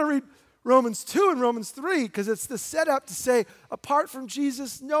 You got to read Romans 2 and Romans 3 because it's the setup to say, apart from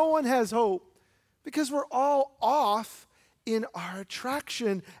Jesus, no one has hope. Because we're all off in our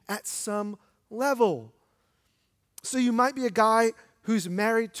attraction at some level. So you might be a guy who's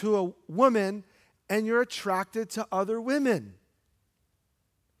married to a woman and you're attracted to other women,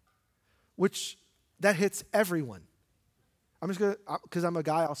 which that hits everyone. I'm just going to, because I'm a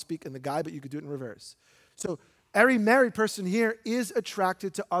guy, I'll speak in the guy, but you could do it in reverse. So every married person here is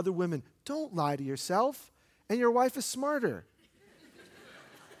attracted to other women. Don't lie to yourself, and your wife is smarter.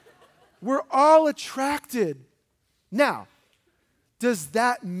 We're all attracted. Now, does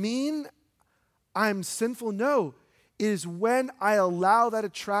that mean I'm sinful? No. It is when I allow that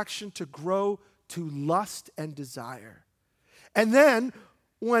attraction to grow to lust and desire. And then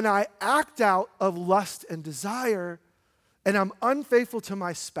when I act out of lust and desire and I'm unfaithful to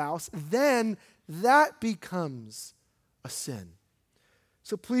my spouse, then that becomes a sin.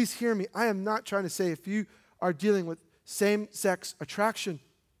 So please hear me. I am not trying to say if you are dealing with same-sex attraction,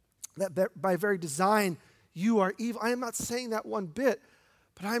 that by very design you are evil. I am not saying that one bit,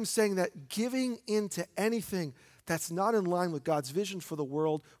 but I'm saying that giving into anything that's not in line with God's vision for the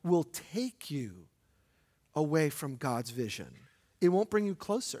world will take you away from God's vision. It won't bring you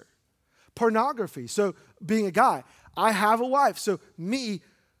closer. Pornography. So being a guy, I have a wife. So me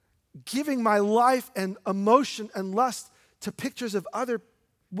giving my life and emotion and lust to pictures of other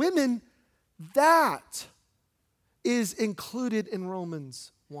women, that is included in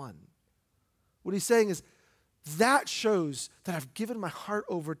Romans 1. What he's saying is that shows that I've given my heart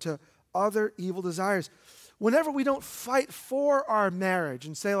over to other evil desires. Whenever we don't fight for our marriage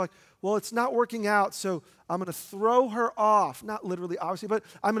and say like, well, it's not working out, so I'm going to throw her off. Not literally, obviously, but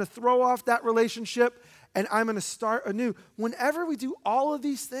I'm going to throw off that relationship and I'm going to start anew. Whenever we do all of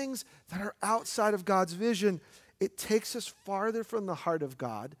these things that are outside of God's vision, it takes us farther from the heart of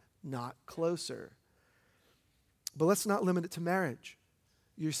God, not closer. But let's not limit it to marriage.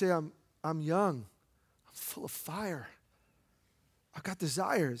 You say, I'm young. I'm full of fire. I've got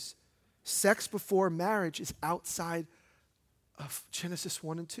desires. Sex before marriage is outside of Genesis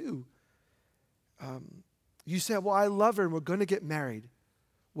 1 and 2. You say, well, I love her and we're going to get married.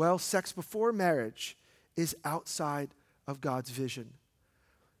 Well, sex before marriage is outside of God's vision.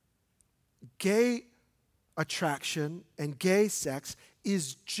 Gay attraction and gay sex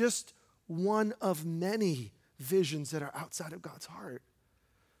is just one of many visions that are outside of God's heart.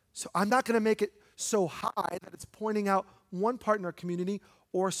 So I'm not going to make it so high that it's pointing out one part in our community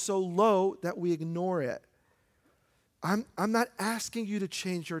or so low that we ignore it. I'm not asking you to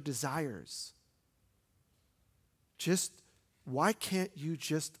change your desires. Why can't you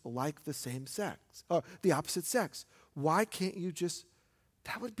just like the same sex, or the opposite sex? Why can't you just,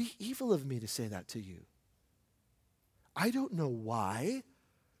 that would be evil of me to say that to you. I don't know why.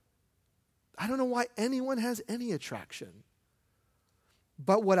 I don't know why anyone has any attraction.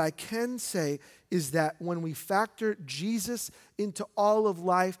 But what I can say is that when we factor Jesus into all of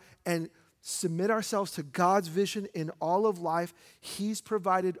life and submit ourselves to God's vision in all of life, he's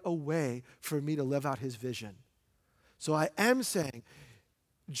provided a way for me to live out his vision. So I am saying,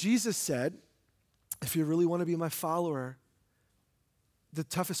 Jesus said, if you really want to be my follower, the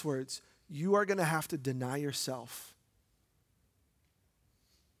toughest words, you are going to have to deny yourself.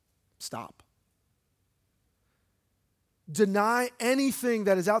 Stop. Deny anything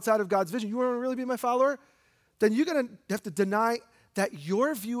that is outside of God's vision. You want to really be my follower? Then you're going to have to deny that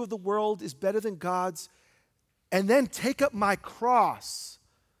your view of the world is better than God's, and then take up my cross.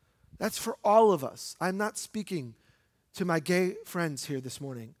 That's for all of us. I'm not speaking to my gay friends here this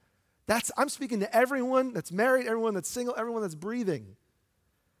morning. I'm speaking to everyone that's married, everyone that's single, everyone that's breathing.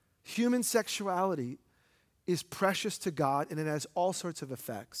 Human sexuality is precious to God, and it has all sorts of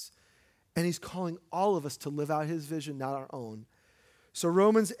effects. And he's calling all of us to live out his vision, not our own. So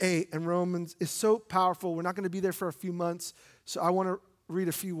Romans 8 and Romans is so powerful. We're not going to be there for a few months, so I want to read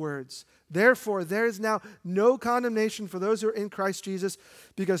a few words. Therefore, there is now no condemnation for those who are in Christ Jesus,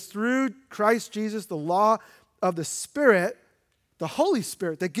 because through Christ Jesus, the law of the Spirit, the Holy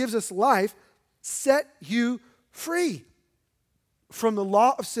Spirit that gives us life, set you free from the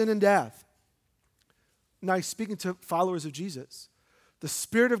law of sin and death. Now he's speaking to followers of Jesus. The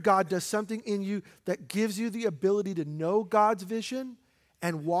Spirit of God does something in you that gives you the ability to know God's vision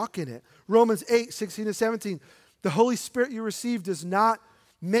and walk in it. Romans 8, 16 to 17. The Holy Spirit you receive does not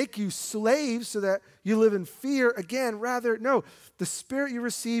make you slaves so that you live in fear again. Rather, no, the Spirit you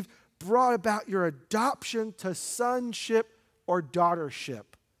received brought about your adoption to sonship or daughtership,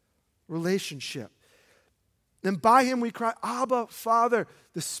 relationship. And by him we cry, Abba, Father.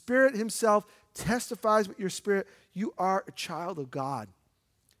 The Spirit himself testifies with your spirit, you are a child of God.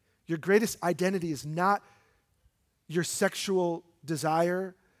 Your greatest identity is not your sexual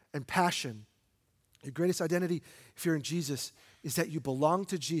desire and passion. Your greatest identity, if you're in Jesus, is that you belong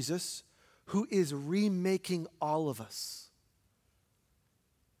to Jesus, who is remaking all of us.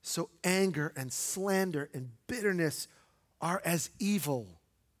 So anger and slander and bitterness are as evil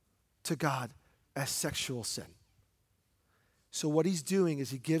to God as sexual sin. So what he's doing is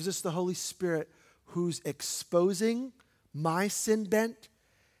he gives us the Holy Spirit who's exposing my sin bent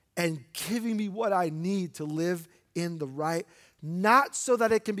and giving me what I need to live in the right, not so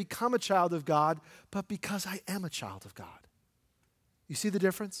that I can become a child of God, but because I am a child of God. You see the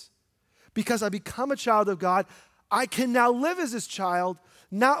difference? Because I become a child of God, I can now live as his child,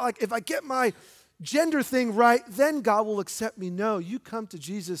 not like if I get my gender thing right, then God will accept me. No, you come to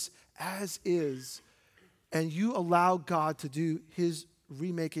Jesus as is, and you allow God to do his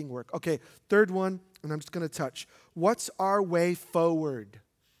remaking work. Okay, third one, and I'm just going to touch. What's our way forward?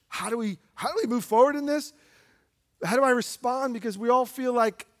 How do we move forward in this? How do I respond? Because we all feel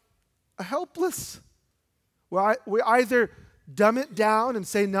like helpless. We either dumb it down and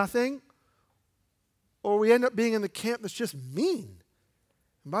say nothing, or we end up being in the camp that's just mean.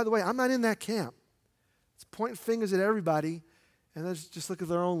 And by the way, I'm not in that camp. It's pointing fingers at everybody, and then just look at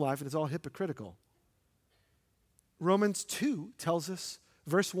their own life, and it's all hypocritical. Romans 2 tells us,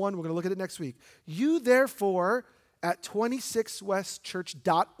 verse 1, we're going to look at it next week. You therefore, at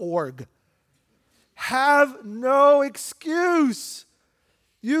 26westchurch.org, have no excuse.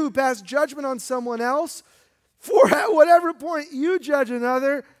 You who pass judgment on someone else, for at whatever point you judge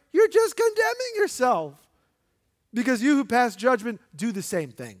another, you're just condemning yourself. Because you who pass judgment do the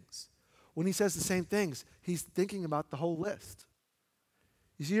same things. When he says the same things, he's thinking about the whole list.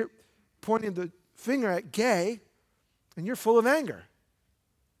 You see, you're pointing the finger at gay, and you're full of anger.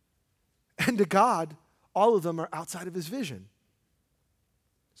 And to God, all of them are outside of his vision.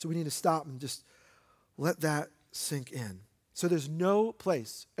 So we need to stop and just let that sink in. So there's no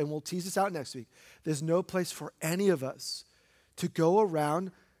place, and we'll tease this out next week, there's no place for any of us to go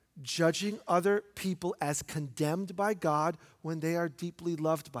around judging other people as condemned by God when they are deeply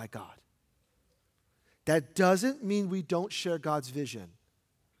loved by God. That doesn't mean we don't share God's vision.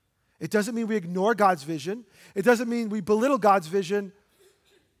 It doesn't mean we ignore God's vision. It doesn't mean we belittle God's vision,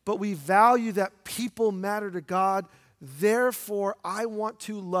 but we value that people matter to God. Therefore, I want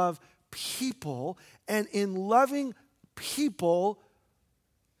to love people, and in loving people,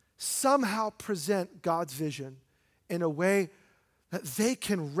 somehow present God's vision in a way that they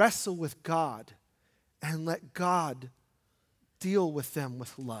can wrestle with God and let God deal with them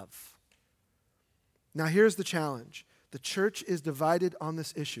with love. Now, here's the challenge. The church is divided on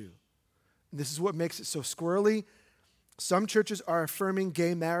this issue. This is what makes it so squirrely. Some churches are affirming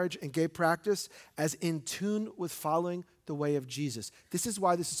gay marriage and gay practice as in tune with following the way of Jesus. This is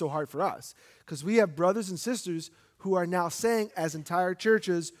why this is so hard for us, because we have brothers and sisters who are now saying, as entire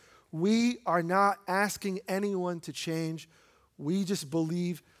churches, we are not asking anyone to change. We just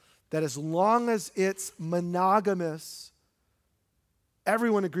believe that as long as it's monogamous,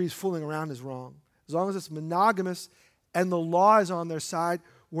 everyone agrees fooling around is wrong. As long as it's monogamous and the law is on their side,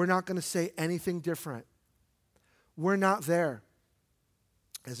 we're not going to say anything different. We're not there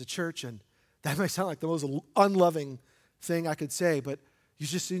as a church, and that might sound like the most unloving thing I could say, but you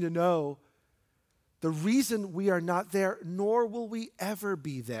just need to know the reason we are not there, nor will we ever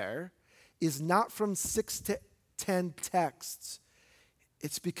be there, is not from 6 to 10 texts.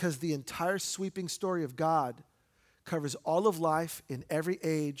 It's because the entire sweeping story of God covers all of life in every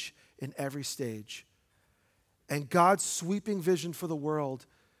age, in every stage. And God's sweeping vision for the world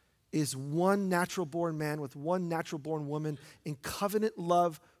is one natural-born man with one natural-born woman in covenant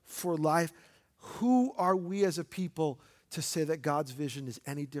love for life. Who are we as a people to say that God's vision is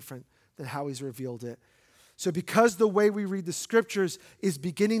any different than how he's revealed it? So because the way we read the scriptures is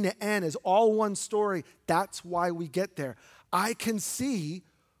beginning to end as all one story, that's why we get there. I can see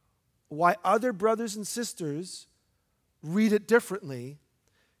why other brothers and sisters read it differently,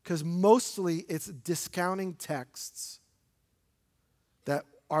 because mostly it's discounting texts that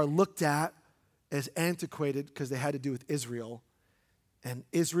are looked at as antiquated because they had to do with Israel. And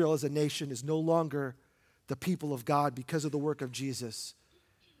Israel as a nation is no longer the people of God because of the work of Jesus.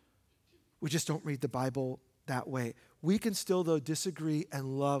 We just don't read the Bible that way. We can still, though, disagree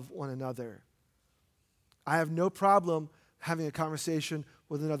and love one another. I have no problem having a conversation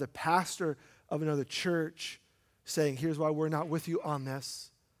with another pastor of another church saying, here's why we're not with you on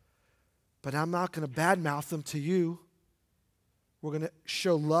this. But I'm not going to badmouth them to you. We're going to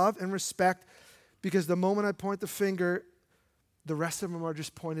show love and respect, because the moment I point the finger, the rest of them are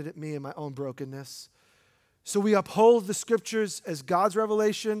just pointed at me and my own brokenness. So we uphold the scriptures as God's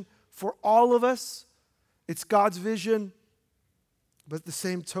revelation for all of us. It's God's vision. But at the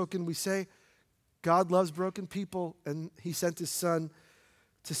same token, we say, God loves broken people, and he sent his son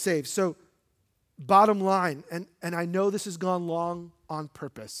to save. So bottom line, and I know this has gone long on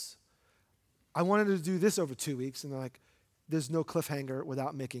purpose. I wanted to do this over 2 weeks, and they're like, there's no cliffhanger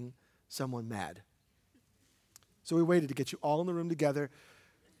without making someone mad. So we waited to get you all in the room together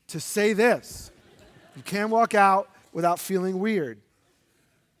to say this. You can't walk out without feeling weird.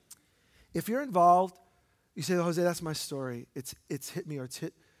 If you're involved, you say, Jose, that's my story. It's hit me, or it's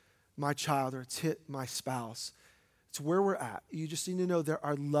hit my child, or it's hit my spouse. It's where we're at. You just need to know there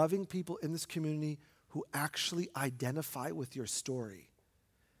are loving people in this community who actually identify with your story.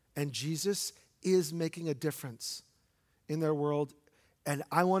 And Jesus is making a difference in their world. And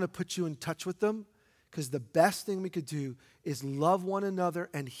I want to put you in touch with them, because the best thing we could do is love one another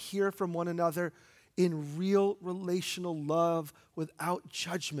and hear from one another in real relational love without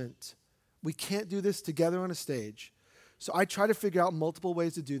judgment. We can't do this together on a stage. So I try to figure out multiple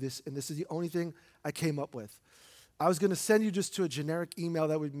ways to do this, and this is the only thing I came up with. I was going to send you just to a generic email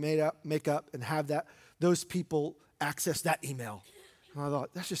that we'd make up and have those people access that email. And I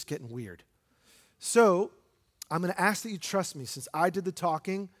thought, that's just getting weird. So I'm going to ask that you trust me, since I did the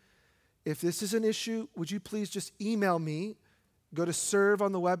talking. If this is an issue, would you please just email me? Go to serve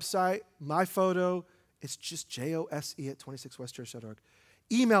on the website, my photo. It's just jose@26westchurch.org.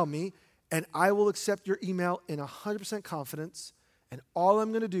 Email me, and I will accept your email in 100% confidence. And all I'm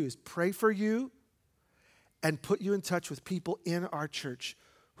going to do is pray for you and put you in touch with people in our church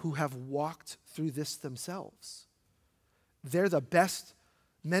who have walked through this themselves. They're the best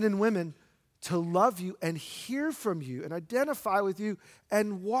men and women to love you and hear from you and identify with you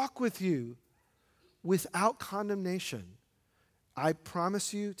and walk with you without condemnation. I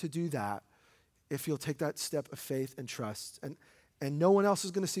promise you to do that if you'll take that step of faith and trust. And no one else is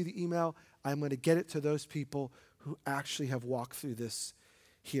going to see the email. I'm going to get it to those people who actually have walked through this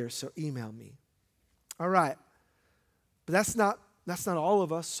here. So email me. All right. But that's not all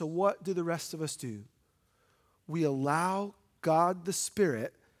of us. So what do the rest of us do? We allow God the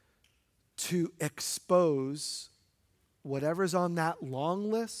Spirit to expose whatever's on that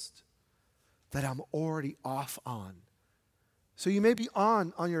long list that I'm already off on. So you may be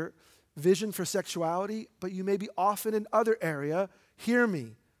on your vision for sexuality, but you may be off in another area. Hear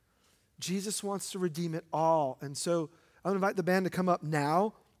me. Jesus wants to redeem it all. And so I'm going to invite the band to come up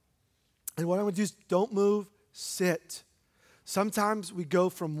now. And what I'm going to do is don't move, sit. Sometimes we go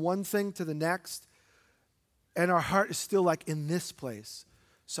from one thing to the next, and our heart is still like in this place.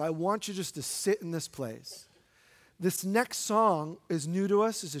 So I want you just to sit in this place. This next song is new to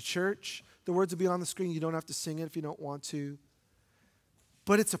us as a church. The words will be on the screen. You don't have to sing it if you don't want to.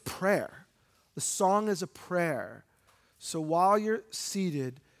 But it's a prayer. The song is a prayer. So while you're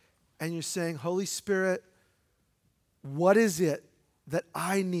seated and you're saying, Holy Spirit, what is it that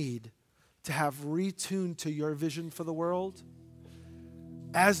I need to have retuned to your vision for the world?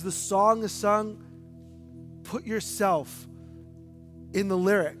 as the song is sung, put yourself in the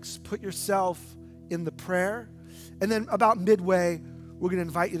lyrics, put yourself in the prayer. And then about midway, we're going to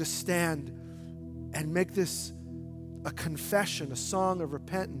invite you to stand and make this a confession, a song of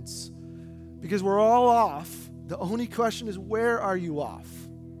repentance. Because we're all off. The only question is, where are you off?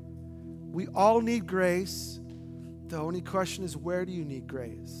 We all need grace. The only question is, where do you need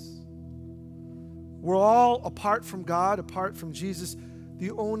grace? We're all apart from God, apart from Jesus.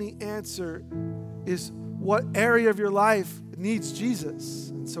 The only answer is what area of your life needs Jesus.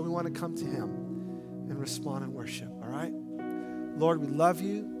 And so we want to come to him and respond in worship, all right? Lord, we love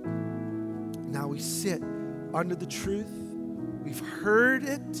you. Now we sit under the truth. We've heard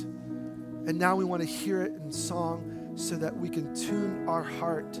it, and now we want to hear it in song so that we can tune our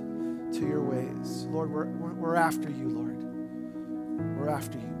heart to your ways. Lord, we're after you, Lord. We're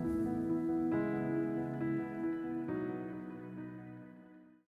after you.